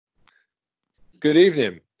Good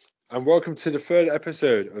evening, and welcome to the third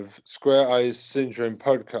episode of Square Eyes Syndrome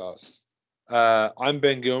podcast. I'm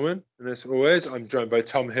Ben Gilman, and as always, I'm joined by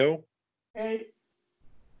Tom Hill. Hey.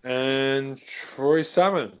 And Troy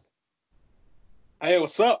Salmon. Hey,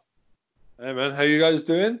 what's up? Hey, man, how you guys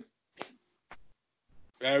doing?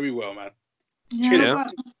 Very well, man. Yeah.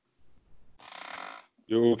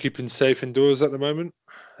 You're all keeping safe indoors at the moment?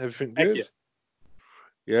 Everything good? Heck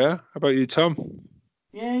Yeah. How about you, Tom?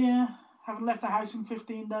 Yeah. Haven't left the house in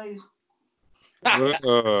 15 days.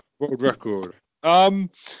 World record.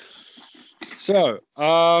 So,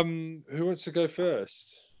 who wants to go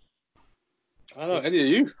first? I don't know. Any of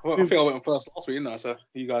you? Well, I think I went first last week, didn't I? So,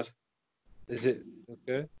 you guys. Is it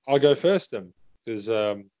okay? I'll go first then, because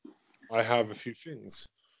I have a few things.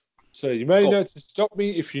 So you may notice. Stop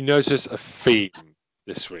me if you notice a theme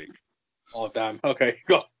this week. Oh damn! Okay,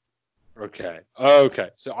 go. Okay.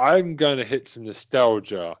 So I'm going to hit some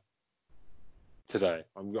nostalgia today.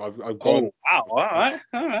 I've gone. Oh wow!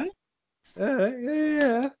 All right.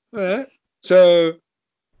 Yeah. So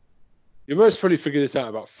you most probably figure this out in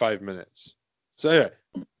about 5 minutes. So anyway,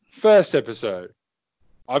 first episode.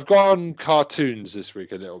 I've gone cartoons this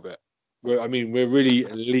week a little bit. We're really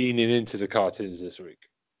leaning into the cartoons this week.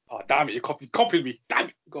 Oh damn it! You copied me. Damn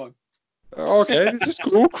it! Go on. Okay, this is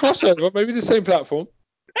cool. Crossover, maybe the same platform.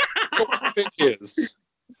 What the thing is,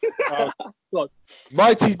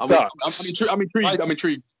 Mighty Ducks. I'm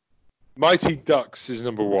intrigued. Mighty Ducks is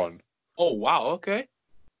number one. Oh wow! Okay.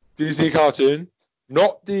 Disney cartoon,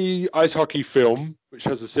 not the ice hockey film, which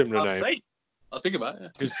has a similar name. I'll think about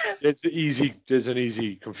it. Because there's an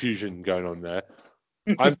easy confusion going on there.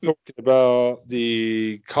 I'm talking about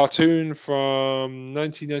the cartoon from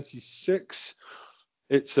 1996.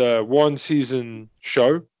 It's a one-season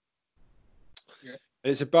show. Yeah.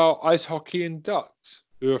 It's about ice hockey and ducks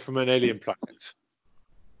who are from an alien planet.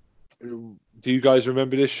 Do you guys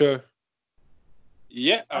remember this show?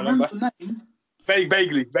 Yeah, I remember remember. the name.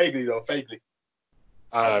 Vaguely.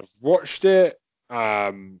 I've watched it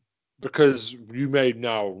because you may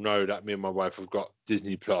now know that me and my wife have got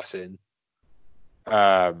Disney Plus in.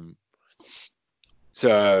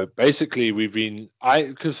 So basically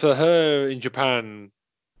because for her in Japan,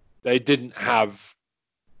 they didn't have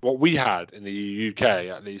what we had in the UK,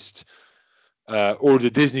 at least, all the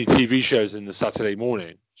Disney TV shows in the Saturday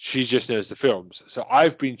morning. She just knows the films. So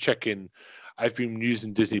I've been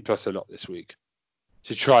using Disney Plus a lot this week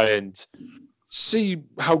to try and see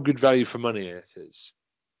how good value for money it is.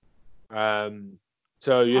 So, How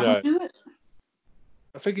much is it?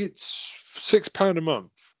 I think it's £6 a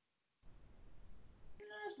month.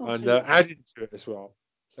 That's not And too bad. added to it as well.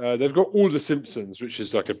 They've got all the Simpsons, which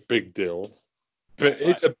is like a big deal. But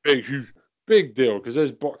it's a big deal because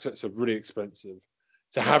those box sets are really expensive.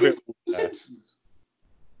 To have it. The Simpsons.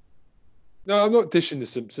 No, I'm not dishing the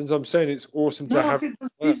Simpsons. I'm saying it's awesome to No, have. I said, does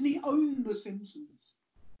Disney own the Simpsons?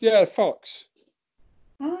 Yeah, Fox.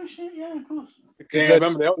 Oh shit! Yeah, of course. Because Yeah, I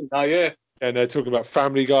remember the old now. Yeah. and they're talking about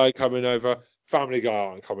Family Guy coming over. Family Guy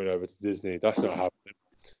aren't coming over to Disney. That's not happening.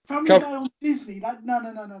 Family Guy on Disney?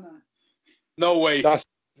 No. No way.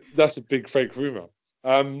 That's a big fake rumor.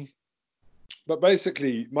 But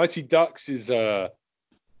basically, Mighty Ducks is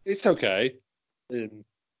it's okay.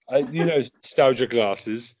 Nostalgia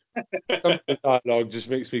glasses. Some of the dialogue just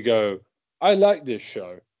makes me go, I like this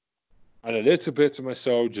show, and a little bit of my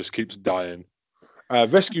soul just keeps dying.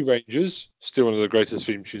 Rescue Rangers, still one of the greatest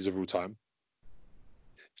theme tunes of all time.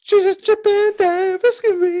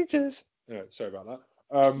 Rescue Rangers. No, sorry about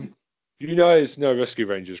that. You guys know Rescue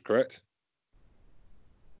Rangers, correct?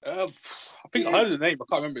 I think I heard the name. I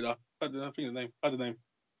can't remember it though. I think the name. I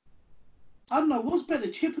don't know. What's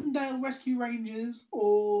better, Chippendale Rescue Rangers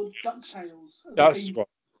or DuckTales? That's what.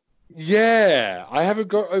 Yeah, I haven't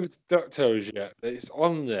got over to DuckTales yet, but it's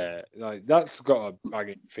on there. Like that's got a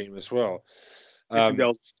banging theme as well. But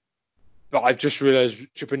I've just realised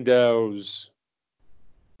Chippendale's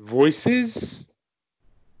voices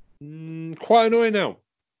quite annoying now.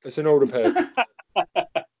 It's an older pair.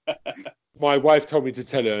 My wife told me to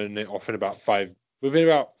tell her and it off within about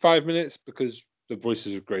 5 minutes because the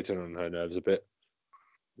voices are grating on her nerves a bit.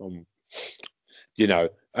 And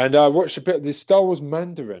I watched a bit of the Star Wars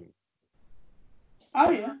Mandarin. Oh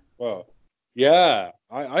yeah. Well, yeah,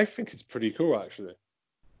 I think it's pretty cool actually.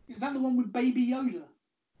 Is that the one with Baby Yoda?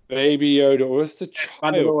 Baby Yoda, or it's the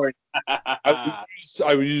child.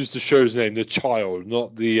 I would use the show's name, The Child,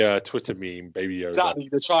 not the Twitter meme, Baby Yoda. Exactly,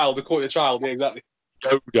 the child. They call it the child. Yeah, exactly.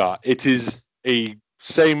 Yoda. It is a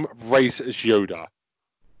same race as Yoda.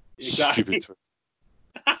 Exactly. Stupid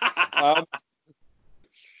Twitter.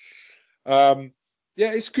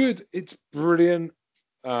 Yeah, it's good. It's brilliant.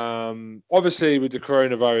 Obviously, with the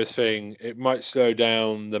coronavirus thing, it might slow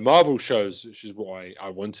down the Marvel shows, which is why I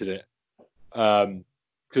wanted it.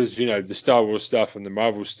 Because the Star Wars stuff and the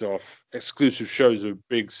Marvel stuff, exclusive shows are a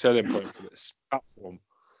big selling point for this platform.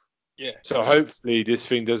 Yeah. So hopefully this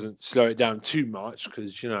thing doesn't slow it down too much,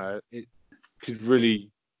 because it could really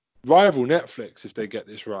rival Netflix if they get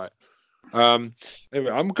this right.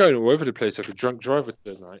 Anyway, I'm going all over the place like a drunk driver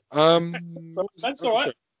tonight. That's all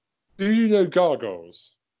right. Do you know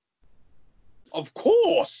Gargoyles? Of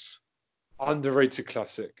course. Underrated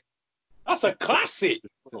classic. That's a classic.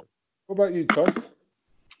 What about you, Tom?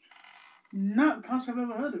 No, can't say I've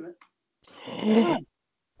ever heard of it.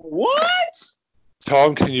 What?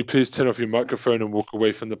 Tom, can you please turn off your microphone and walk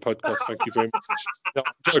away from the podcast? Thank you very much. No,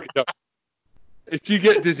 I'm joking. No. If you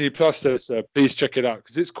get Disney Plus, though, sir, please check it out,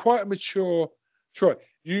 because it's quite a mature. Troy,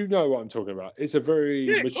 you know what I'm talking about. It's a very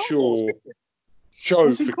mature show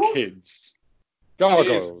What's it for called? kids.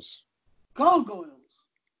 Gargoyles. Gargoyles.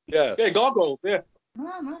 Yes. Yeah, Gargoyles. Yeah.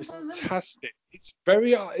 No, It's fantastic. It's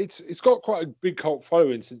very. It's got quite a big cult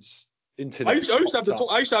following since internet. I used to have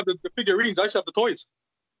the figurines. I used to have the toys.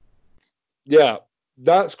 Yeah,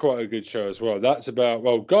 that's quite a good show as well. That's about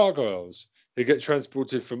gargoyles who get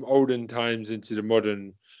transported from olden times into the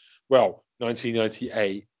modern,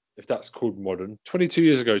 1998, if that's called modern. 22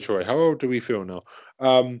 years ago, Troy. How old do we feel now?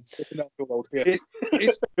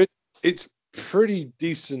 It's pretty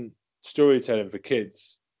decent storytelling for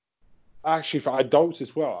kids. Actually, for adults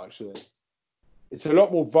as well. Actually, it's a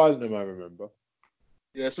lot more violent than I remember.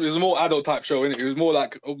 Yeah, so it was a more adult type show, innit? It was more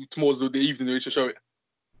like towards the evening they used to show it.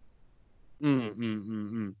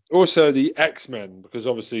 Also, the X-Men, because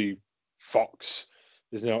obviously Fox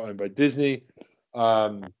is now owned by Disney.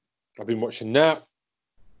 I've been watching that,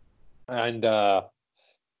 and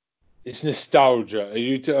it's nostalgia.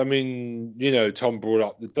 Tom brought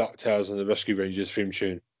up the DuckTales and the Rescue Rangers theme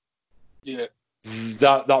tune. Yeah,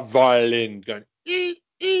 that violin going. It's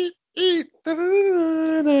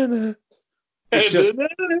just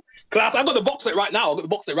class. I've got the box set right now. I've got the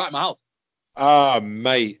box set right in my house.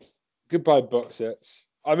 Mate. Goodbye, box sets.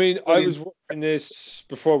 I mean, I was watching this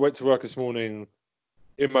before I went to work this morning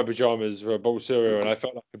in my pajamas for a bowl of cereal, and I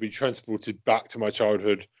felt like I'd be transported back to my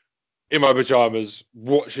childhood in my pajamas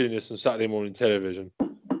watching this on Saturday morning television.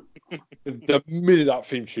 The minute that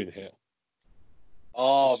theme tune hit.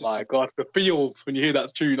 Oh my gosh, the feels when you hear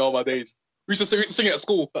that tune. Oh my days. We used to sing it at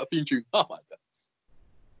school, that theme tune. Oh my god.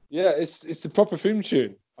 Yeah, it's the proper theme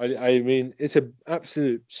tune. I mean, it's an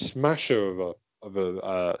absolute smasher of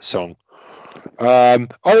a song.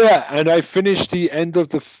 And I finished the end of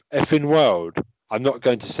the effing world. I'm not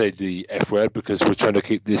going to say the F word because we're trying to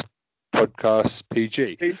keep this podcast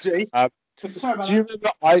PG. PG. Sorry about Do you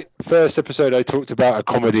remember first episode I talked about a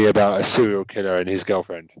comedy about a serial killer and his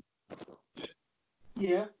girlfriend?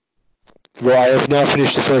 Yeah. Well, I have now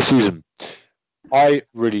finished the first season. I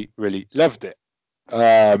really, really loved it.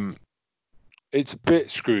 It's a bit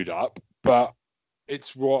screwed up, but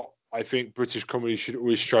it's what I think British comedy should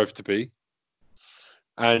always strive to be.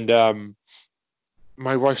 And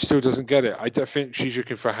my wife still doesn't get it. I don't think she's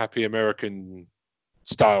looking for a happy American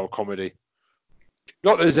style comedy.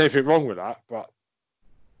 Not that there's anything wrong with that, but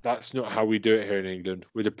that's not how we do it here in England.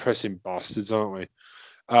 We're depressing bastards, aren't we?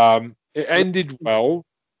 It ended well,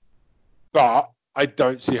 but I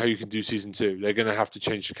don't see how you can do season 2. They're going to have to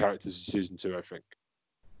change the characters for season 2, I think.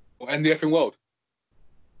 And the effing world.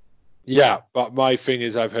 Yeah, but my thing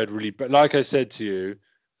is I've heard but like I said to you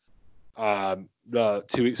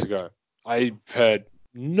 2 weeks ago, I've heard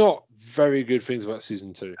not very good things about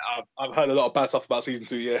season 2. I've heard a lot of bad stuff about season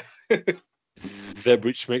 2, yeah.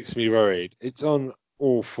 Which makes me worried. It's on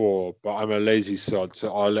all 4, but I'm a lazy sod,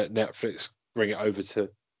 so I'll let Netflix bring it over to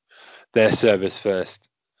their service first.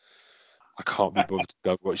 I can't be bothered to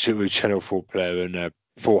go watch it with Channel 4 player and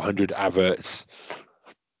 400 adverts.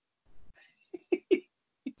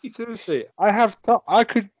 Seriously, I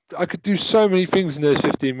could do so many things in those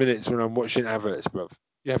 15 minutes when I'm watching adverts, bro.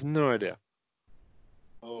 You have no idea.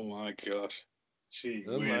 Oh my gosh. Gee,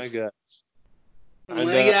 oh my god. Oh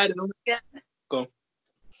my god. Go on.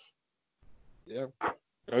 Yeah,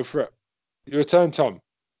 go for it. Your turn, Tom.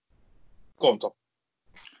 Go on, Tom.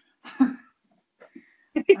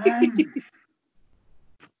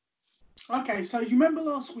 Okay, so you remember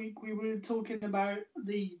last week we were talking about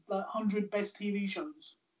the 100 best TV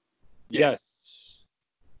shows? Yes.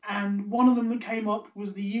 And one of them that came up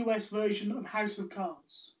was the US version of House of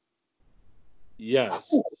Cards.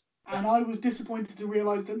 Yes. And I was disappointed to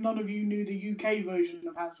realise that none of you knew the UK version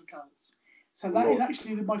of House of Cards. So that is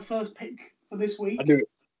actually my first pick for this week. I knew it.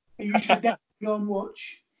 That you should definitely go and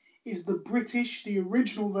watch is the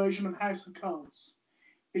original version of House of Cards.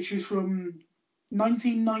 which is from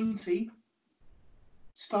 1990.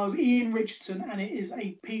 Stars Ian Richardson, and it is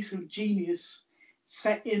a piece of genius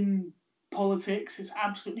set in politics. It's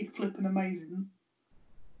absolutely flipping amazing.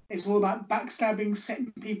 It's all about backstabbing,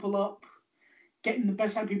 setting people up, getting the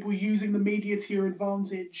best out of people, using the media to your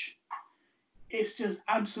advantage. It's just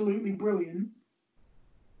absolutely brilliant,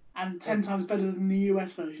 and 10 times better than the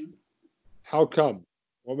US version. How come?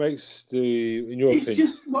 What makes in your It's opinion?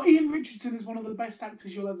 just, well, Ian Richardson is one of the best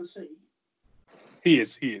actors you'll ever see. He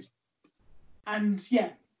is. And yeah,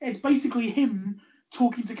 it's basically him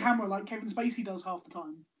talking to camera like Kevin Spacey does half the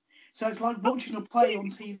time. So it's like watching a play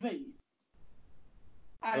on TV.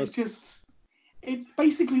 And it's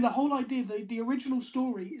basically the whole idea. The original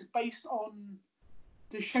story is based on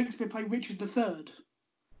the Shakespeare play Richard III,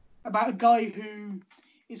 about a guy who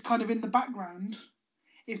is kind of in the background,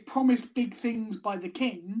 is promised big things by the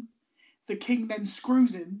king. The king then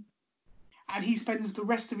screws him, and he spends the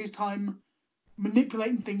rest of his time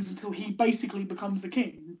manipulating things until he basically becomes the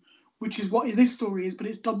king, which is what this story is, but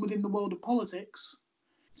it's done within the world of politics.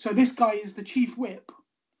 So this guy is the chief whip.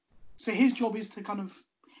 So his job is to kind of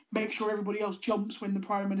make sure everybody else jumps when the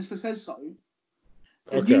prime minister says so.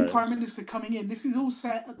 The new prime minister coming in, this is all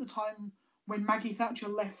set at the time when Maggie Thatcher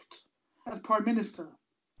left as prime minister.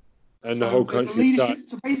 And the whole country started.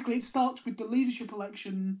 So basically it starts with the leadership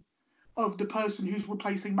election of the person who's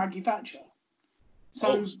replacing Maggie Thatcher.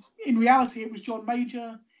 So in reality, it was John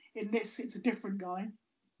Major. In this, it's a different guy.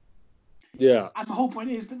 Yeah. And the whole point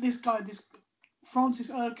is that this guy, this Francis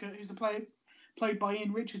Urquhart, who's played by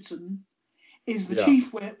Ian Richardson, is the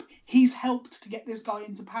chief whip. He's helped to get this guy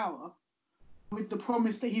into power with the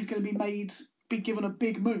promise that he's going to be given a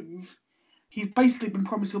big move. He's basically been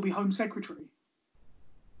promised he'll be Home Secretary.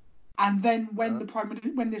 And then when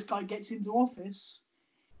this guy gets into office,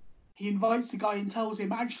 he invites the guy and tells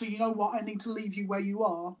him, actually, you know what? I need to leave you where you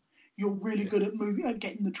are. You're really good at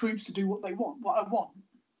getting the troops to do what I want.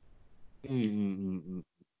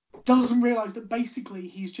 Doesn't realise that basically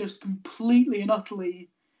he's just completely and utterly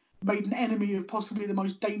made an enemy of possibly the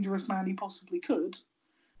most dangerous man he possibly could.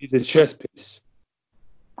 He's a chess piece.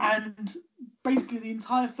 And basically the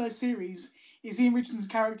entire first series is Ian Richardson's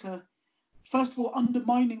character, first of all,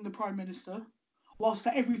 undermining the Prime Minister, whilst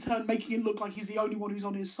at every turn making it look like he's the only one who's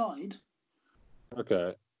on his side.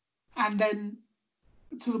 Okay. And then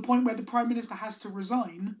to the point where the Prime Minister has to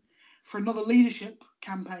resign for another leadership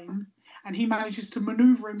campaign, and he manages to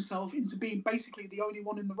manoeuvre himself into being basically the only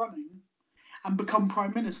one in the running and become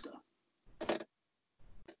Prime Minister.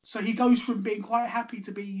 So he goes from being quite happy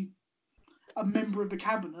to be a member of the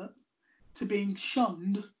cabinet to being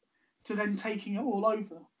shunned to then taking it all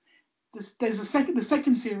over. There's the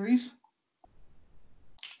second series,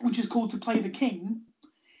 which is called To Play the King,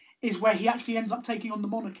 is where he actually ends up taking on the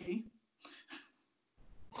monarchy.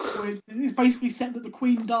 Where it's basically set that the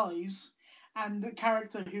Queen dies, and the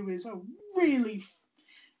character who is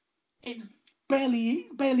it's barely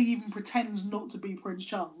even pretends not to be Prince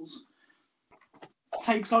Charles,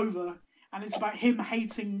 takes over, and it's about him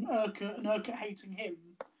hating Urquhart and Urquhart hating him,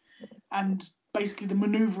 and basically the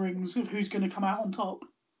manoeuvrings of who's going to come out on top.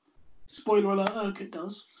 Spoiler alert, Urquhart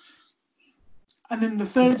does. And then the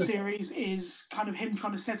third series is kind of him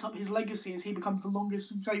trying to set up his legacy as he becomes the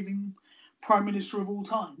longest saving Prime Minister of all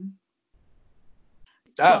time.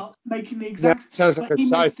 But making the exact... That sounds like a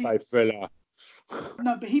sci-fi thriller.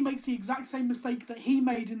 No, but he makes the exact same mistake that he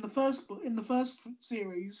made in the first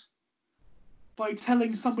series by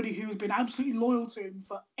telling somebody who has been absolutely loyal to him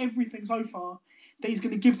for everything so far that he's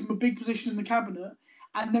going to give them a big position in the cabinet,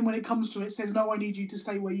 and then when it comes to it, says, no, I need you to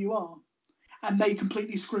stay where you are. And they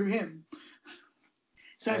completely screw him.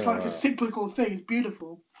 So it's like a cyclical thing. It's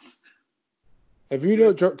beautiful. Have you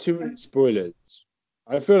not dropped too many spoilers?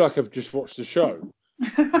 I feel like I've just watched the show.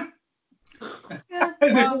 Yeah,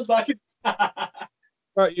 well,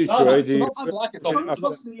 Right, you, Troy.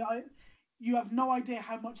 You have no idea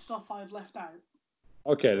how much stuff I've left out.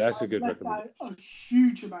 Okay, that's a good recommendation. recommendation. A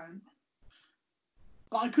huge amount.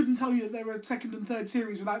 But I couldn't tell you that there were a second and third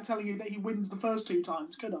series without telling you that he wins the first two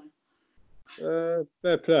times, could I?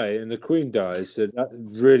 Fair play, and the Queen dies, so that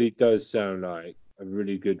really does sound like a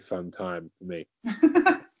really good fun time for me.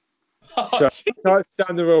 So I can't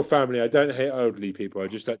stand the royal family. I don't hate elderly people. I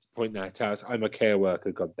just like to point that out. I'm a care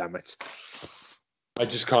worker, god damn it. I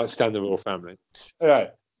just can't stand the royal family. All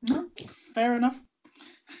right. No, fair enough.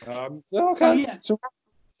 Okay. So, yeah.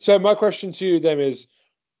 So my question to you then is,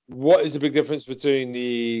 what is the big difference between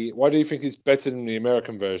why do you think it's better than the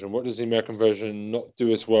American version? What does the American version not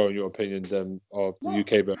do as well, in your opinion, than of the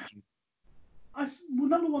UK version?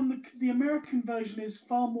 Number one, the American version is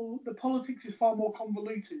the politics is far more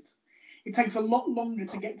convoluted. it takes a lot longer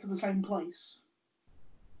to get to the same place.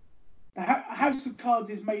 The House of Cards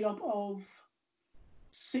is made up of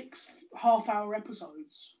 6 half-hour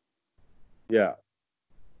episodes. Yeah.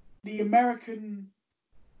 The American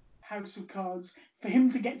House of Cards, for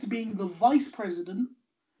him to get to being the vice president,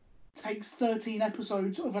 takes 13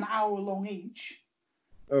 episodes of an hour long each.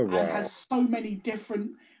 Oh, wow. And has so many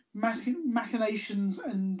different machinations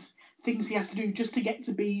and things he has to do just to get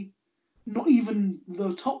to be not even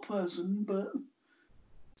the top person, but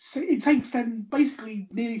it takes them basically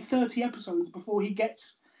nearly 30 episodes before he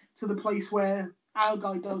gets to the place where our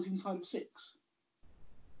guy does inside of 6.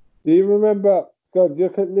 Do you remember? God,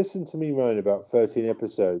 listen to me moan about 13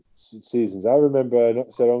 episodes seasons. I remember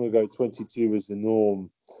not so long ago, 22 was the norm.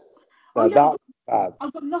 Now, that bad.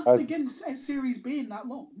 I've got nothing against a series being that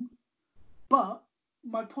long, but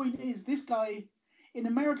my point is, this guy in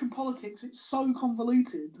American politics, it's so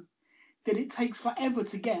convoluted that it takes forever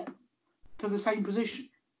to get to the same position.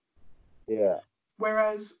 Yeah.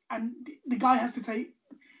 Whereas, and the guy has to take,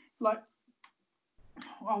 like,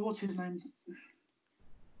 what's his name?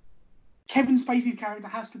 Kevin Spacey's character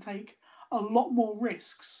has to take a lot more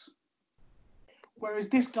risks. Whereas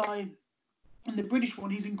this guy, in the British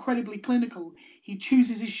one, he's incredibly clinical. He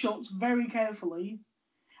chooses his shots very carefully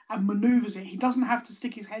and manoeuvres it. He doesn't have to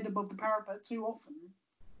stick his head above the parapet too often.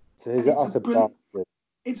 So he's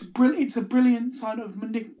it's a brilliant sign of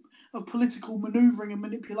political manoeuvring and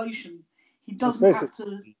manipulation. He doesn't have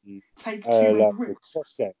to take too many risks. So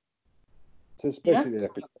it's basically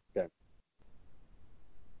like a chess game.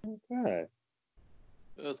 Okay.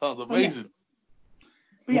 That sounds amazing.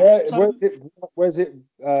 Where's it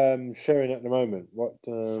showing at the moment? What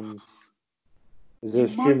is there?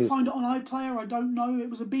 You might find it on iPlayer. I don't know. It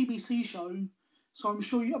was a BBC show, so I'm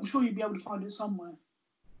sure you'd be able to find it somewhere.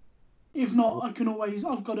 If not, I can always.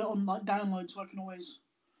 I've got it on like download, so I can always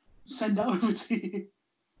send it over to you.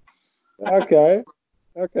 Okay.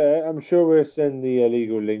 I'm sure we'll send the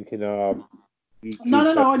illegal link in our YouTube.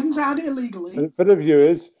 No. I didn't say I had it illegally. For the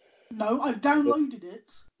viewers. No, I've downloaded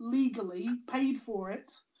it legally, paid for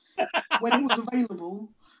it when it was available.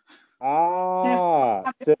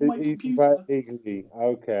 So you can buy it legally.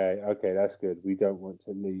 Okay, that's good. We don't want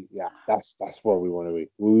to leave. Yeah, that's what we want to be.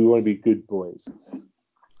 We want to be good boys.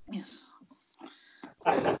 Yes.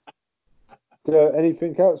 So,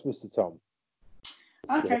 anything else, Mr. Tom?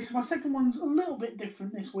 Okay, so my second one's a little bit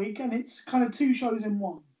different this week, and it's kind of 2 shows in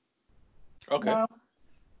one. Okay. Now,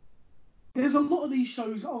 there's a lot of these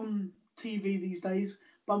shows on TV these days,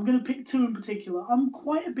 but I'm going to pick 2 in particular. I'm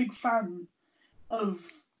quite a big fan of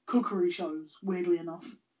cookery shows, weirdly enough.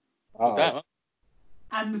 Damn.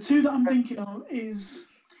 And the 2 that I'm thinking of is,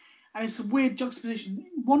 and it's a weird juxtaposition.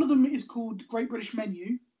 One of them is called Great British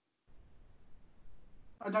Menu.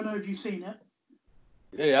 I don't know if you've seen it.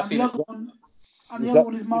 Yeah, I've seen it. And the other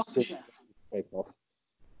one is MasterChef.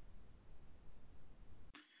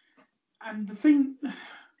 And the thing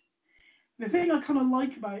I kind of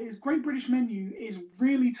like about it is Great British Menu is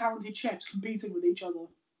really talented chefs competing with each other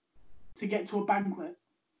to get to a banquet.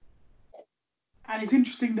 And it's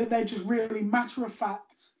interesting that they're just really matter of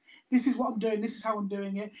fact. This is what I'm doing. This is how I'm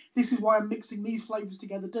doing it. This is why I'm mixing these flavors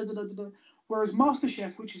together. Whereas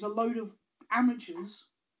MasterChef, which is a load of amateurs,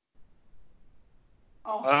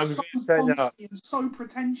 are so fancy and so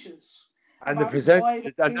pretentious. And the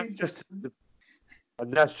presenters,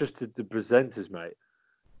 and that's just the presenters, mate.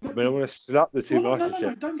 I mean, I want to slap the 2 MasterChef.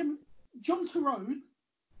 No, don't get me. John Turode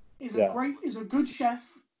is a good chef,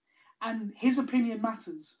 and his opinion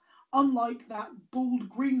matters. Unlike that bald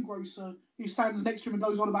greengrocer who stands next to him and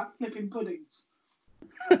goes on about flipping puddings.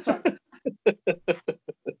 So,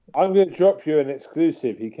 I'm going to drop you an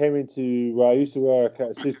exclusive. He came into where I used to work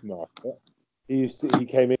at a supermarket. He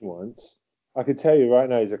came in once. I can tell you right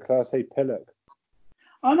now, he's a Class A pillock.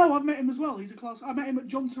 I know, I've met him as well. I met him at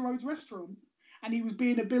John Turode's restaurant, and he was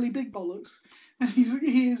being a Billy Big Bollocks, and he's an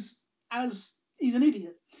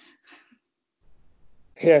idiot.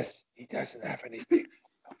 Yes, he doesn't have any big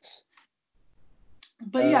bollocks.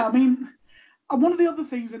 But yeah, I mean, one of the other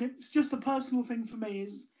things, and it's just a personal thing for me,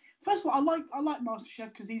 is first of all, I like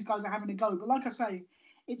MasterChef because these guys are having a go. But like I say,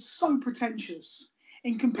 it's so pretentious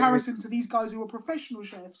in comparison to these guys who are professional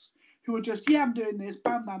chefs who are just, I'm doing this,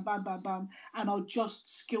 bam, bam, bam, bam, bam, and are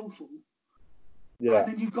just skillful. Yeah. And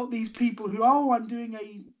then you've got these people who, I'm doing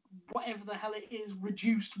a whatever the hell it is,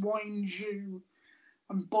 reduced wine jus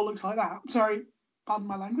and bollocks like that. Sorry, pardon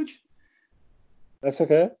my language. That's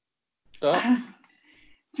okay.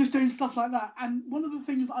 Just doing stuff like that. And one of the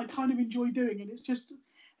things that I kind of enjoy doing, and it's just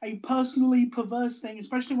a personally perverse thing,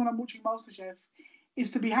 especially when I'm watching MasterChef, is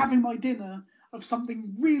to be having my dinner of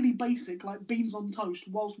something really basic like beans on toast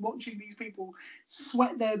whilst watching these people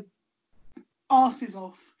sweat their asses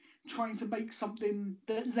off trying to make something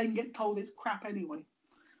that then gets told it's crap anyway.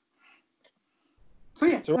 So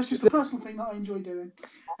yeah, that's just a personal thing that I enjoy doing,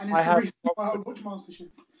 and it's the reason why I watch MasterChef.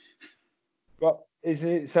 But isn't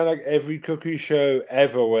it sound like every cookery show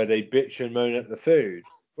ever where they bitch and moan at the food?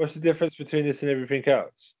 What's the difference between this and everything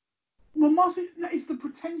else? Well, it's the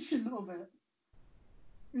pretension of it.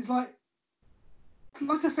 It's like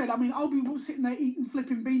I said, I mean, I'll be sitting there eating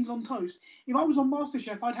flipping beans on toast. If I was on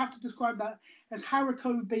MasterChef, I'd have to describe that as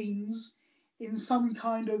haricot beans in some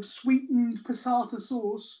kind of sweetened passata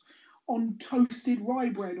sauce on toasted rye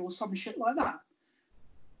bread or some shit like that.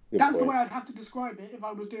 That's the way I'd have to describe it if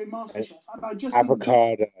I was doing MasterChef. And I just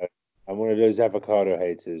avocado. I'm one of those avocado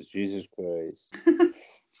haters. Jesus Christ.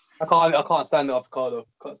 I can't stand the avocado.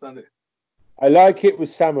 Can't stand it. I like it with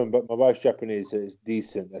salmon, but my wife's Japanese, so it's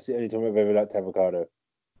decent. That's the only time I've ever liked avocado.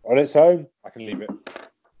 On its own, I can leave it.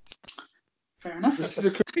 Fair enough. This is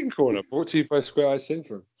a cooking corner brought to you by Square Eye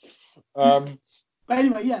Syndrome. But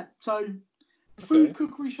anyway, yeah. So food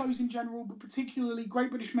cookery shows in general, but particularly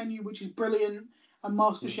Great British Menu, which is brilliant, and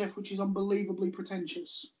MasterChef, which is unbelievably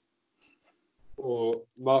pretentious. Or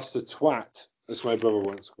Master Twat, as my brother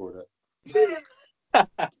once called it.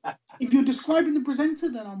 If you're describing the presenter,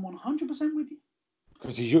 then I'm 100% with you.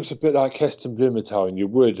 Because he looks a bit like Heston Blumenthal, and you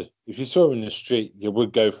would, if you saw him in the street, you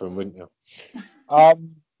would go for him, wouldn't you?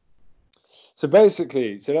 So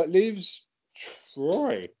basically, that leaves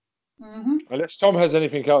Troy. Mm-hmm. Unless Tom has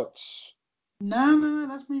anything else. No,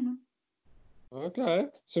 that's me, man. Okay,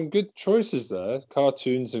 some good choices there.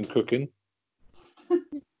 Cartoons and cooking.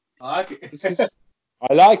 I like it.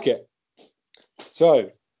 I like it. So,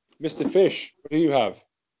 Mr. Fish, what do you have?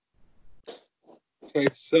 Okay,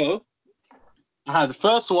 so I had the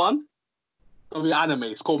first one of the anime.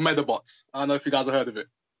 It's called Medabots. I don't know if you guys have heard of it.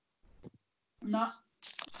 Nah.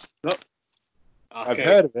 Nope. I've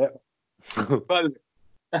heard of it. Heard of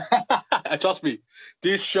it. Trust me,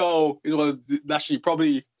 this show is actually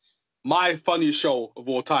probably my funniest show of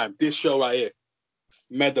all time. This show right here,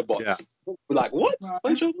 Medabots. Yeah. We're like, what? Right.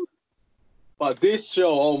 What show? But this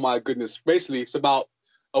show, oh my goodness, basically it's about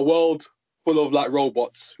a world full of like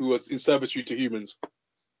robots who are in servitude to humans.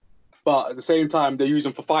 But at the same time, they use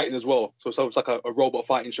them for fighting as well. So it's like a robot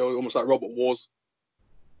fighting show, almost like Robot Wars,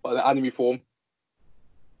 but in anime form.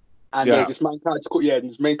 And there's this main character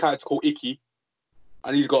called Ikki,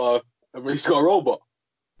 and he's got a robot.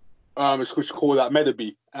 It's called that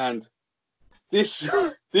Medabi, and this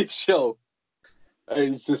show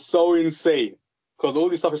is just so insane because all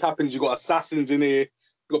this stuff is happening. You got assassins in here, you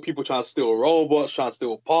got people trying to steal robots, trying to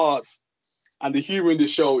steal parts, and the humor in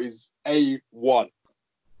this show is A1.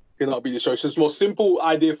 Cannot be the show. It's just the most simple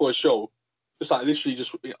idea for a show, just like literally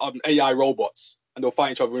just AI robots, and they'll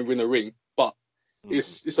fight each other in the ring. But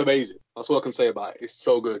it's amazing. That's what I can say about it. It's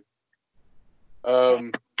so good.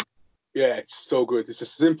 Yeah, it's so good. It's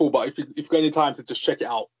just simple, but if you get any time to just check it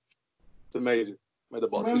out, it's amazing.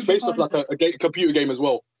 Medabots. It's based off like a computer game as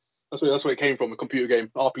well. That's where it came from, a computer game,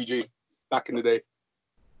 RPG, back in the day.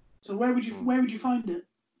 So where would you find it?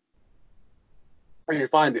 Where can you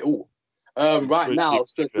find it? Oh, right now.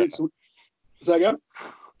 Say again?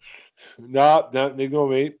 No, ignore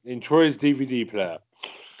me. In Troy's DVD player.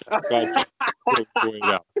 I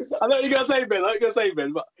know you're gonna say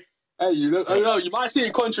Ben, but hey, I don't know. You might see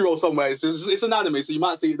it Crunchyroll somewhere. It's an anime, so you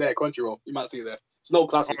might see it there. Crunchyroll, you might see it there. It's no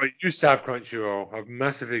classic. I used to have Crunchyroll. I've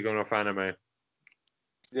massively gone off anime.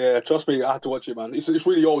 Yeah, trust me, I had to watch it, man. It's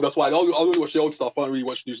really old. That's why I only watch the old stuff. I don't really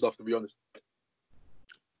watch new stuff, to be honest.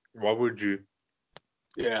 Why would you?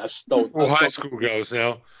 Yeah, I just don't. Well, high school girls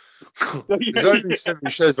now. There's only 7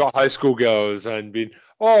 shows about high school girls and being,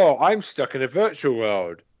 I'm stuck in a virtual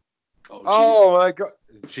world. Oh my god.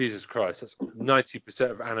 Jesus Christ, that's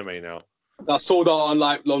 90% of anime now. That's Sword Art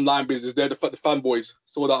Online business. They're the fanboys.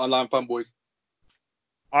 Sword Art Online fanboys.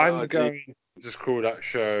 I'm going to just call that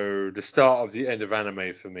show the start of the end of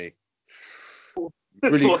anime for me.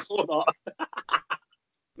 Really, Sword Art.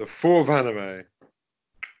 The fall of anime.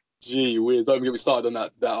 Gee whiz, don't get me started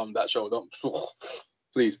on that show. Don't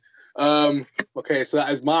please. Okay, so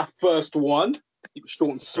that is my first one. Keep it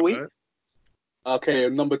short and sweet. Okay,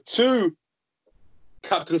 number 2,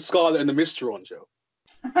 Captain Scarlet and the Mysteron show.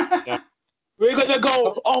 Yeah. We're gonna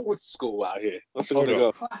go old school out here. That's what we're gonna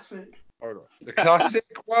go. Classic. Hold on. The classic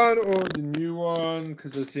one or the new one?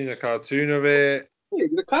 Because I've seen a cartoon of it. Yeah,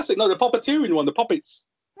 the classic, no, the puppeteering one, the puppets.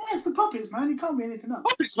 Yeah, it's the puppets, man. You can't be anything else.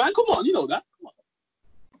 Puppets, man, come on, you know that. Come on.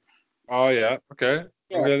 Oh yeah, okay.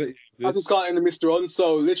 Yeah. Captain Scarlet and the Mysteron.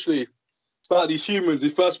 So literally, it's about these humans. We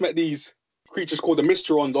first met these creatures called the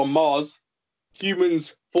Mysterons on Mars,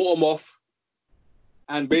 humans fought them off,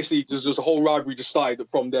 and basically there's a whole rivalry just started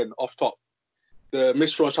from then off top. The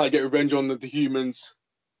Mysterons try to get revenge on the humans,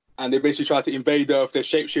 and they basically try to invade Earth. They're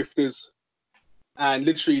shapeshifters, and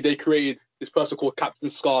literally they created this person called Captain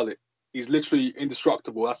Scarlet. He's literally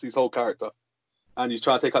indestructible. That's his whole character, and he's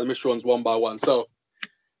trying to take out the Mysterons one by one. So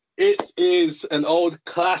it is an old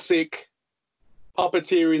classic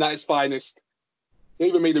puppeteering at its finest. They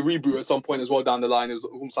even made a reboot at some point as well down the line. It was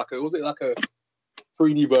almost like was it like a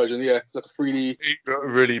 3D version? Yeah, it was like a 3D. It got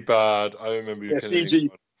really bad. I remember you. Yeah, CG.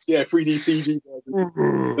 Yeah, 3D CG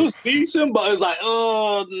version. It was decent, but it was like,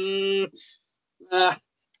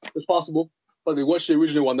 it's possible. But they watched the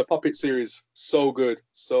original one, the Puppet series. So good,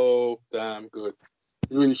 so damn good.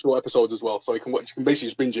 It's really short episodes as well, so you can basically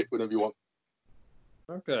just binge it whenever you want.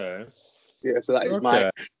 Okay. Yeah, so that is my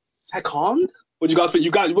second. What do you guys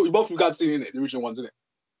think? Both of you guys seen it, the original ones, isn't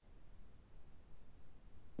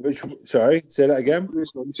it? Sorry, say that again.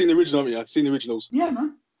 You've seen the original, haven't you? I've seen the originals. Yeah,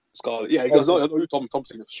 man. Scarlet. Yeah, you guys know Tom's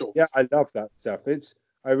seen it for sure. Yeah, I love that stuff.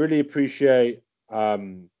 I really appreciate. I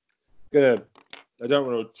don't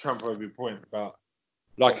want to trample over your point, but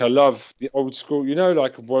like I love the old school. You know,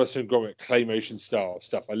 like Wallace and Gromit claymation style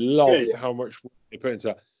stuff. I love how much work they put into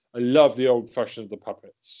that. I love the old fashion of the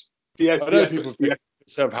puppets. Yes, I know people think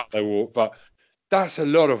it's how they walk, but that's a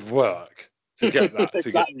lot of work to get that.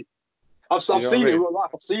 Exactly. I've seen it in real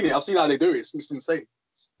life. I've seen it. I've seen how they do it. It's insane.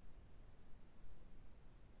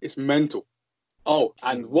 It's mental. Oh,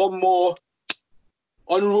 and one more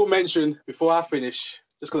honorable mention before I finish.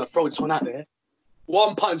 Just gonna throw this one out there.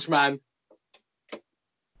 One Punch Man.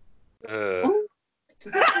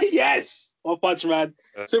 Yes, One Punch Man.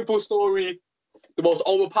 Simple story. The most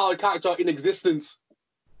overpowered character in existence.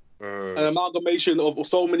 An amalgamation of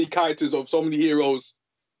so many characters, of so many heroes,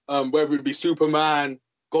 whether it be Superman,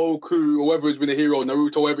 Goku, or whether it's been a hero,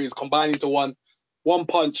 Naruto, whatever it is, combined into one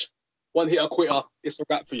punch, one hitter quitter. It's a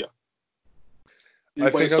wrap for you.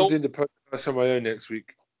 I think I'm doing the podcast on my own next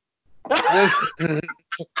week.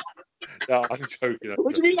 No, I'm joking.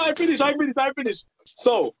 What do you mean? I finished.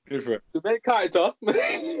 So, good for it. The main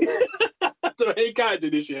character,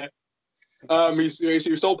 this year,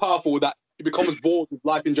 he's so powerful that he becomes bored with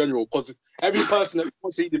life in general, because every person that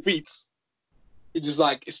he defeats, he's just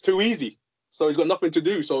like, it's too easy. So he's got nothing to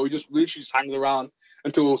do. So he just literally just hangs around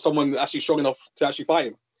until someone actually strong enough to actually fight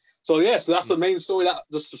him. So so that's the main story. That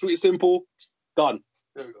just sweet, simple, done.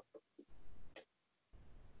 There we go.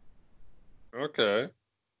 Okay.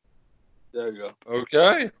 There we go.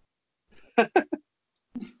 Okay.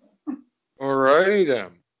 Alrighty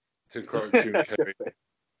then. To quote Jim Carrey.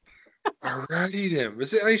 Alrighty then.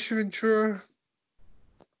 Was it Ace Ventura?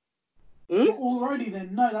 Alrighty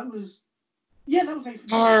then. No, that was. Yeah, that was Ace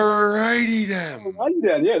Ventura. Alrighty then. Alrighty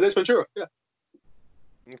then. Yeah, Ace Ventura. Yeah.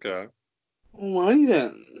 Okay. Alrighty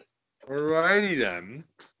then. Alrighty then.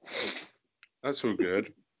 That's all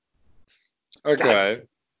good. Okay.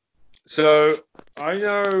 So I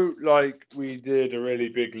know, like, we did a really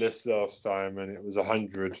big list last time, and it was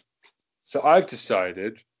 100. So I've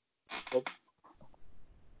decided,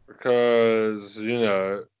 because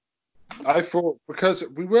I thought, because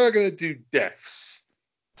we were going to do deaths,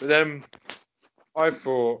 but then I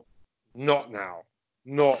thought, not now,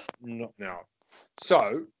 not now.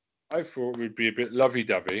 So I thought we'd be a bit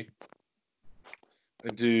lovey-dovey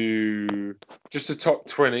and do just a top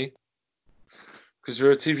 20. Because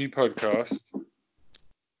we're a TV podcast,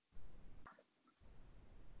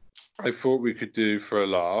 I thought we could do, for a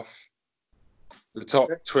laugh, the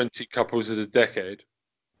top 20 couples of the decade.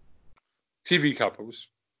 TV couples.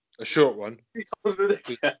 A short one.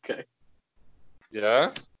 Okay.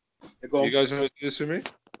 Yeah? You guys want to do this with me?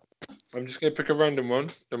 I'm just going to pick a random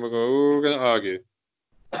one, then we're going to argue.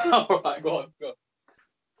 All right, go on.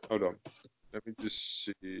 Hold on. Let me just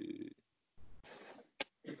see.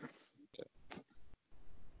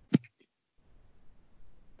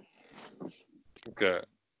 Okay.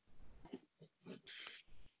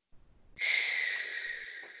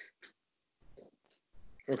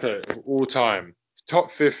 Okay, all time. Top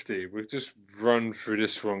 50. We'll just run through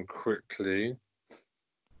this one quickly.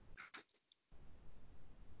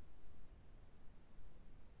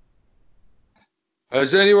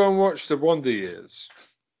 Has anyone watched The Wonder Years?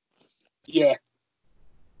 Yeah.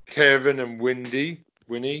 Kevin and Winnie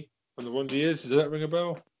from The Wonder Years. Does that ring a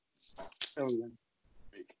bell?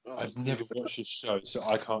 I've never watched this show, so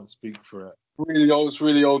I can't speak for it. It's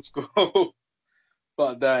really old school.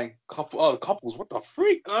 But dang, couples, what the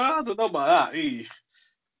freak? I don't know about that. Eesh.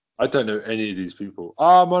 I don't know any of these people.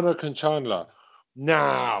 Monica and Chandler.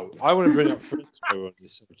 Now, I want to bring up Friends on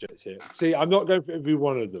this subject here. See, I'm not going for every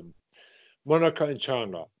one of them. Monica and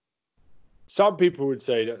Chandler. Some people would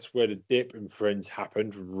say that's where the dip in Friends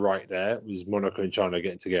happened. Right there was Monica and Chandler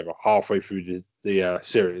getting together halfway through the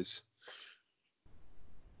series.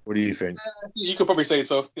 What do you think? You could probably say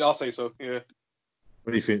so. Yeah, I'll say so. Yeah.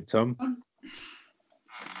 What do you think, Tom?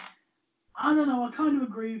 I don't know. I kind of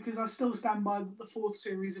agree because I still stand by that the fourth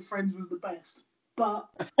series of Friends was the best. But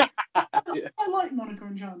Yeah. I like Monica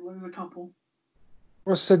and Chandler as a couple.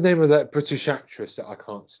 What's the name of that British actress that I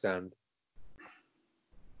can't stand?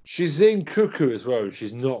 She's in Cuckoo as well.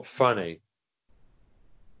 She's not funny.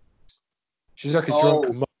 She's like a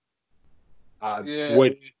drunk mum. Yeah.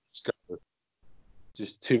 When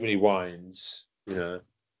just too many wines, you know.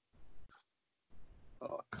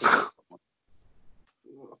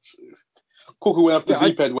 Cuckoo went off the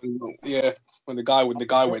deep end when the guy went.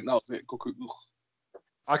 That was it. Cuckoo.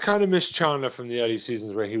 I kind of miss Chandler from the early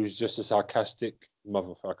seasons where he was just a sarcastic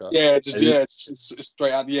motherfucker. Yeah, it's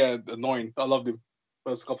straight out. Yeah, annoying. I loved him.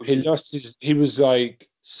 First couple of seasons. He was like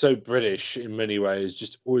so British in many ways,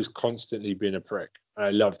 just always constantly being a prick. And I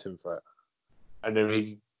loved him for it. And then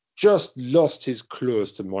he just lost his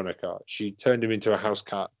claws to Monica. She turned him into a house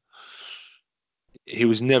cat. He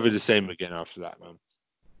was never the same again after that, man.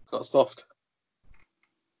 Got soft.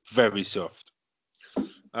 Very soft.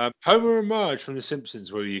 Homer and Marge from The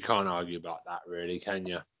Simpsons, well, you can't argue about that, really, can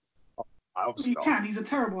you? You can. He's a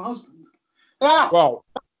terrible husband. Well,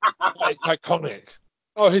 it's iconic.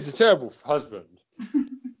 Oh, he's a terrible husband.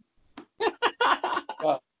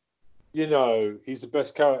 But, you know, he's the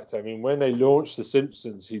best character. I mean, when they launched The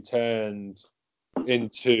Simpsons, he turned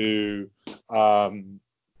into...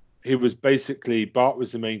 he was basically... Bart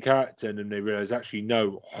was the main character, and then they realized, actually,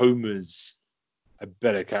 no, Homer's a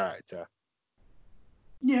better character.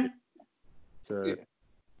 Yeah. So, yeah.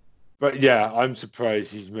 But yeah, I'm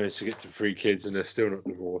surprised he's managed to get to 3 kids and they're still not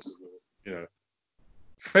divorced. You know,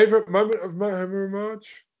 favorite moment of Homer and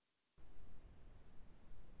Marge?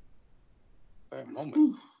 Favorite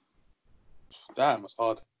moment. Damn, it's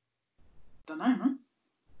hard. Don't know, man.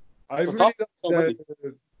 I really liked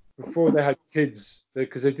before they had kids,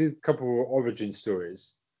 because they did a couple of origin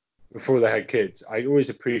stories before they had kids. I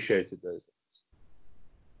always appreciated those.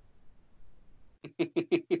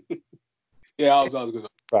 Yeah, that was good.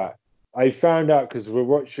 But I found out because we're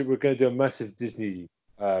going to do a massive Disney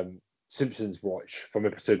Simpsons watch from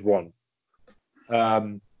episode 1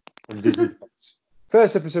 on Disney Plus.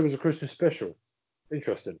 First episode was a Christmas special.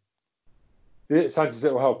 Interesting. Santa's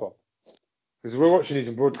Little Helper. Because we're watching these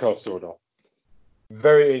in broadcast order.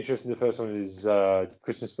 Very interesting. The first one is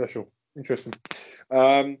Christmas special. Interesting.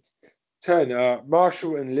 10.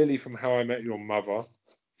 Marshall and Lily from How I Met Your Mother.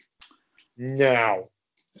 Now,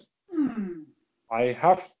 I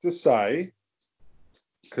have to say,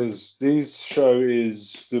 because this show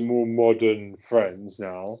is the more modern Friends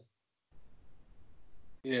now.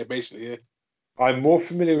 Yeah, basically, yeah. I'm more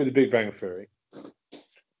familiar with The Big Bang Theory.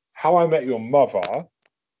 How I Met Your Mother,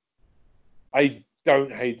 I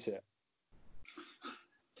don't hate it.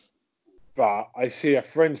 But I see a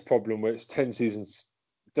Friends problem where it's 10 seasons.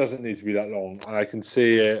 It doesn't need to be that long. And I can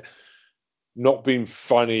see it not being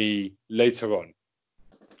funny later on.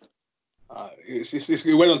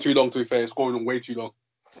 It went on too long, to be fair. It's going on way too long.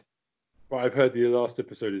 But I've heard the last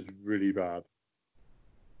episode is really bad.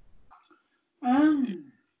 The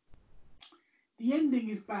ending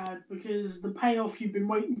is bad because the payoff you've been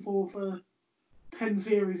waiting for 10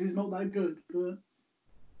 series is not that good. But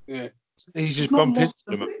yeah, he's just bumping into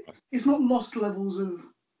them. It's not lost levels of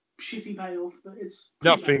shitty payoff, but it's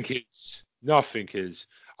nothing is.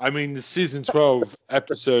 I mean, the season 12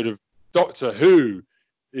 episode of Doctor Who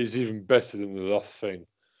is even better than the last thing.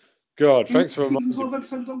 God, thanks for season 12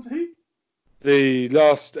 episode of Doctor Who. The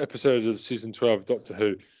last episode of season 12 of Doctor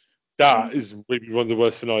Who. That is maybe one of the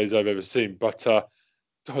worst finales I've ever seen. But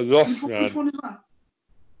Lost, man. Which one is that?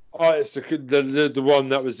 Oh, it's the one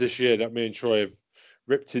that was this year that me and Troy have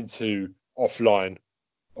ripped into offline,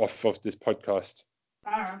 off of this podcast.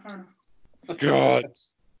 Fair enough. God,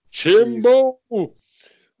 Chimbo.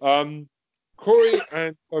 Corey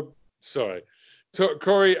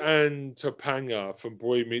and Topanga from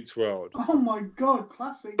Boy Meets World. Oh my God,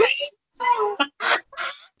 classic.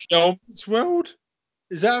 Girl Meets World?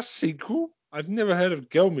 Is that a sequel? I've never heard of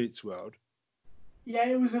Girl Meets World. Yeah,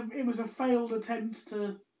 it was a failed attempt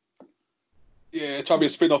to. Yeah, try to be a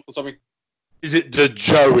spin-off or something. Is it the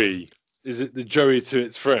Joey? Is it the Joey to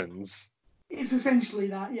its friends? It's essentially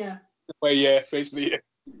that, yeah. Well, yeah, basically, yeah.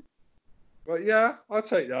 But yeah, I'll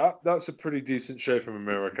take that. That's a pretty decent show from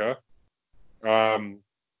America. The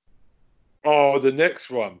next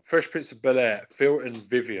one, Fresh Prince of Bel-Air, Phil and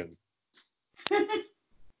Vivian.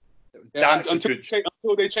 Yeah, until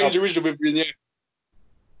they change the original Vivian, yeah.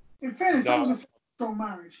 In fairness, that No. was a strong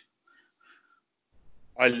marriage.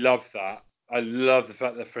 I love that. I love the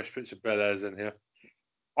fact that Fresh Prince of Bel-Air's in here.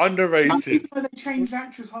 Even Underrated. though they changed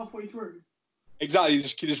actress halfway through. Exactly,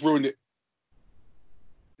 just ruined it.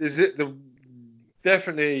 Is it the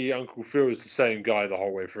definitely Uncle Phil is the same guy the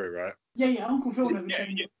whole way through, right? Yeah. Uncle Phil never Yeah,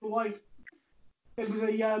 changed. yeah. The wife. There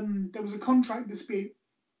was a contract dispute.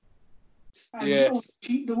 And Yeah.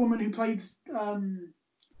 the woman who played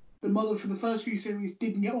the mother for the first few series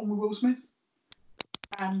didn't get on with Will Smith.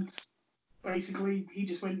 And basically, he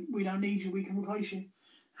just went, "We don't need you. We can replace you."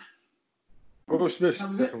 Will Smith's That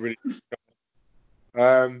was like it. a really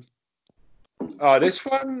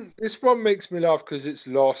this one makes me laugh because it's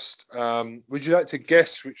Lost. Would you like to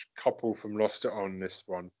guess which couple from Lost are on this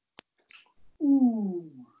one? Ooh.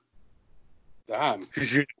 Damn.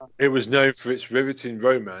 Because it was known for its riveting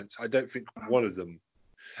romance. I don't think one of them.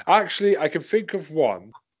 Actually, I can think of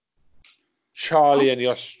one. Charlie and the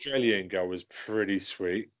Australian girl was pretty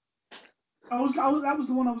sweet. That was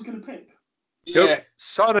the one I was going to pick. Yeah. Yep,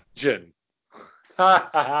 Son and Jin.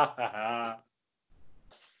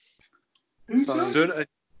 Who's Son-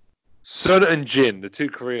 Sun and Jin, the two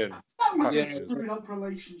Korean. That was Yeah. a screwed up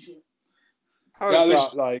relationship. How Yeah, is that's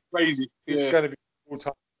that like? Crazy. It's Yeah. going to be the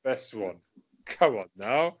all-time best one. Come on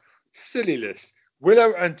now, silly list.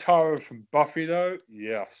 Willow and Tara from Buffy, though,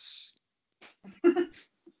 yes,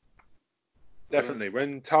 definitely.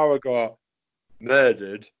 When Tara got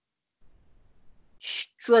murdered,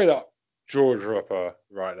 straight up jaw dropper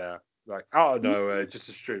right there, like out of nowhere, just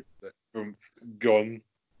a straight boom, gone.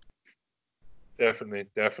 Definitely.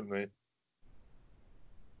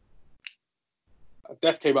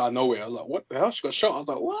 Death came out of nowhere. I was like, what the hell? She got shot. I was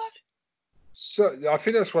like, what? So I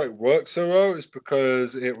think that's why it worked so well. Is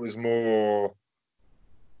because it was more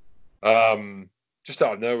just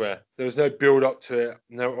out of nowhere. There was no build up to it,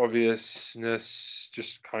 no obviousness,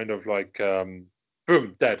 just kind of like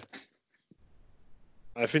boom, dead.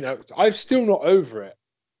 I think I'm still not over it.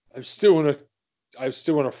 I still want to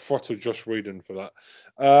throttle Josh Whedon for that.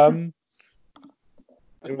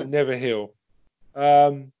 It will never heal.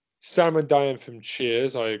 Sam and Diane from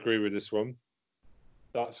Cheers. I agree with this one.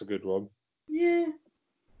 That's a good one. Yeah.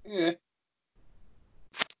 Yeah.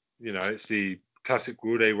 You know, it's the classic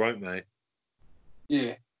will they, won't they?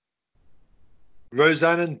 Yeah.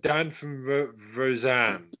 Roseanne and Dan from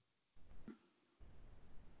Roseanne.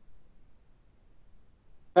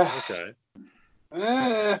 Okay.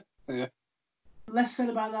 Yeah. Less said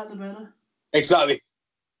about that, the better. Exactly.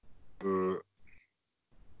 We'll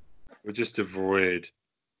just avoid.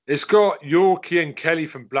 It's got Yorkie and Kelly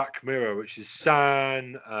from Black Mirror, which is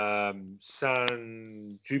San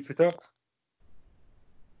Jupiter.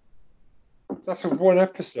 That's a one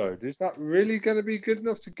episode. Is that really going to be good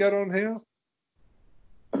enough to get on here?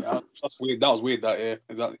 Yeah, that's weird. That was weird. That yeah,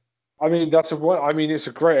 exactly. I mean, that's a one. I mean, it's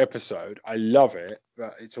a great episode. I love it,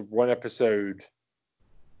 but it's a one episode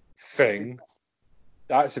thing.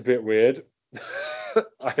 That's a bit weird.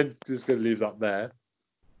 I'm just going to leave that there.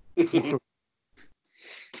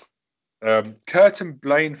 Kurt and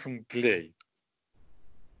Blaine from Glee.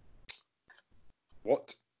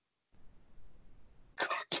 What?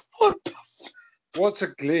 What? The What's a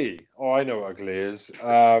Glee? Oh, I know what a Glee is.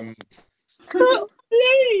 Blaine?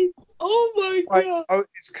 Oh my god! Oh,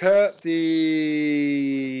 is Kurt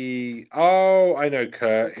the? Oh, I know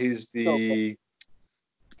Kurt. He's the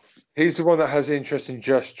one that has interest in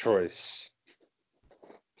Just Choice.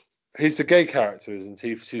 He's the gay character, isn't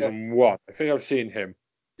he? For season 1, I think I've seen him.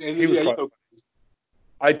 Yeah, He was quite.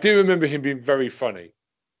 I do remember him being very funny.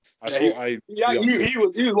 he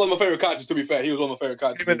was one of my favorite characters. To be fair, he was one of my favorite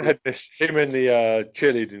characters. Him and the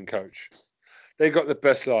cheerleading coach, they got the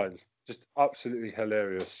best lines. Just absolutely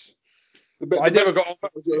hilarious. I never got on.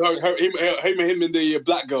 Him and the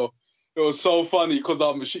black girl. It was so funny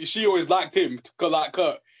because she always liked him like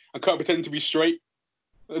Kurt, and Kurt pretended to be straight.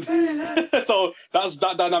 So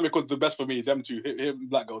that dynamic was the best for me. Them two, him and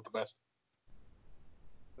black girl, was the best.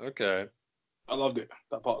 Okay. I loved it.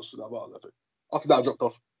 That part was epic. After that, I dropped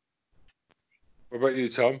off. What about you,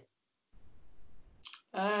 Tom?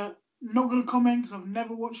 Not going to comment because I've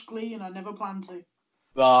never watched Glee and I never plan to.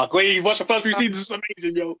 Glee, watch the first few seasons. It's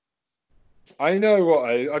amazing, yo. I know what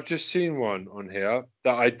I've just seen one on here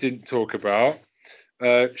that I didn't talk about.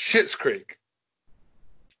 Schitt's Creek,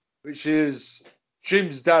 which is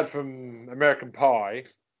Jim's dad from American Pie,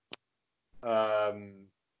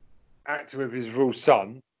 acting with his real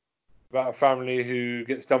son about a family who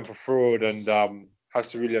gets done for fraud and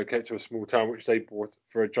has to relocate to a small town which they bought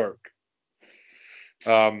for a joke.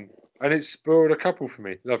 And it spoiled a couple for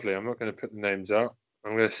me. Lovely. I'm not going to put the names out.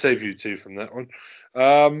 I'm going to save you two from that one.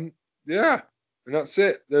 Yeah. And that's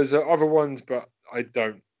it. There's other ones, but I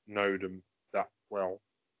don't know them that well.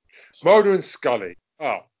 Mulder and Scully.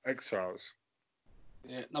 Oh, X-Files.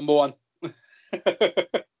 Yeah, number one.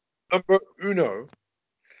 Number uno.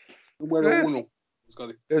 Numero uno.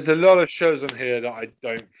 Scully. There's a lot of shows on here that I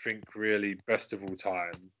don't think really best of all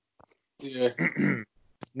time. Yeah.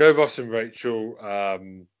 No Ross and Rachel.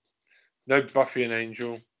 No Buffy and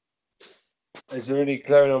Angel. Is there any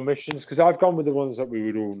glaring omissions? Because I've gone with the ones that we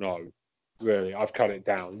would all know. Really, I've cut it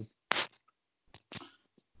down.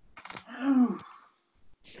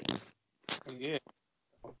 Yeah.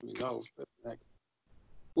 Who knows?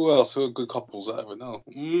 Who else are good couples I ever know?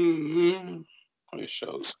 What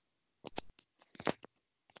shows?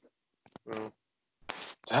 Well,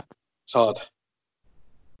 it's hard.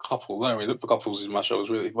 Couples. I don't really look for couples in my shows,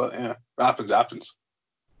 really. But yeah, it happens.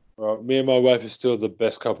 Well, me and my wife are still the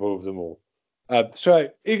best couple of them all. Sorry,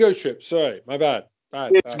 ego trip. Sorry, my bad.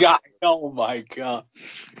 This guy. Oh my god.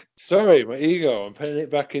 Sorry, my ego. I'm putting it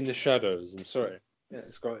back in the shadows. I'm sorry. Yeah,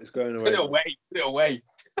 it's going away. Put it away.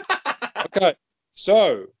 Okay,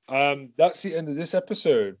 so that's the end of this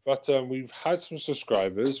episode. But we've had some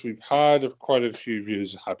subscribers. We've had quite a few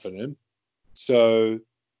views happening. So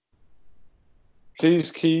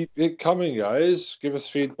please keep it coming, guys. Give us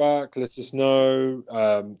feedback. Let us know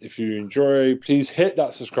if you enjoy. Please hit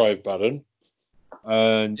that subscribe button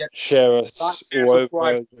and share us all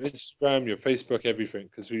over Instagram, your Facebook, everything.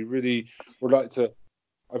 Because we really would like to.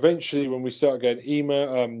 Eventually, when we start getting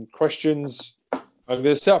email questions, I'm going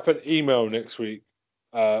to set up an email next week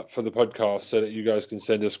for the podcast so that you guys can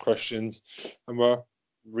send us questions and we'll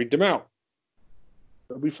read them out.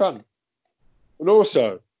 It'll be fun. And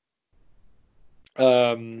also,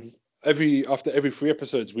 after every 3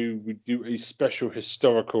 episodes, we do a special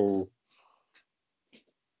historical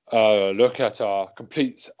look at our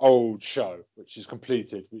complete old show, which is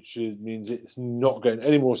completed, which means it's not getting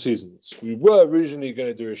any more seasons. We were originally going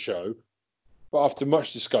to do a show, but after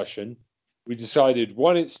much discussion, we decided,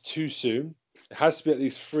 one, it's too soon. It has to be at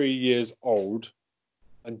least 3 years old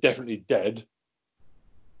and definitely dead,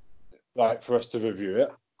 like for us to review it.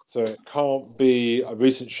 So it can't be a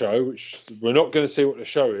recent show, which we're not going to say what the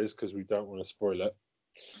show is because we don't want to spoil it.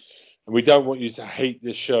 And we don't want you to hate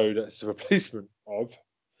this show that's a replacement of.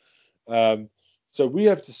 So we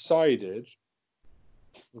have decided,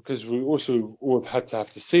 because we also all have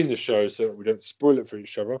to see the show so that we don't spoil it for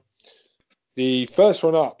each other. The first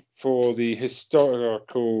one up for the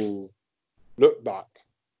historical look back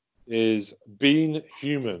is Being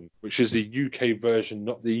Human, which is the UK version,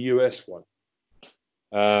 not the US one.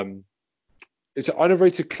 It's an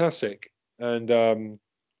underrated classic, and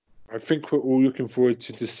I think we're all looking forward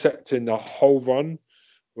to dissecting the whole run.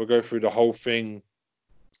 We'll go through the whole thing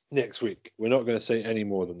next week. We're not going to say any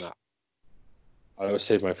more than that. I will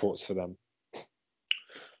save my thoughts for them.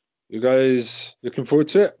 You guys looking forward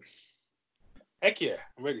to it? Heck yeah,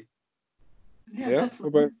 I'm ready. Yeah.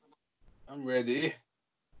 I'm ready. It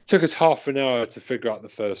took us half an hour to figure out the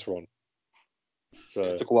first one. So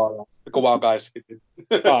it took a while, guys.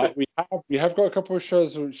 But we have got a couple of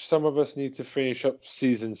shows which some of us need to finish up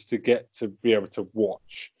seasons to get to be able to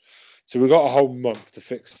watch. So we've got a whole month to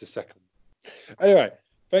fix the second one. Anyway,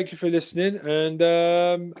 thank you for listening, and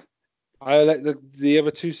I let the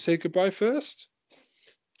other two say goodbye first.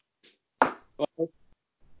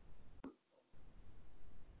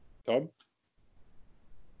 Tom?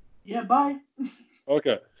 Yeah, bye.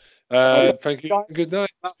 Okay. Thank you. Good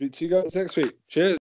night. Speak to you guys next week. Cheers.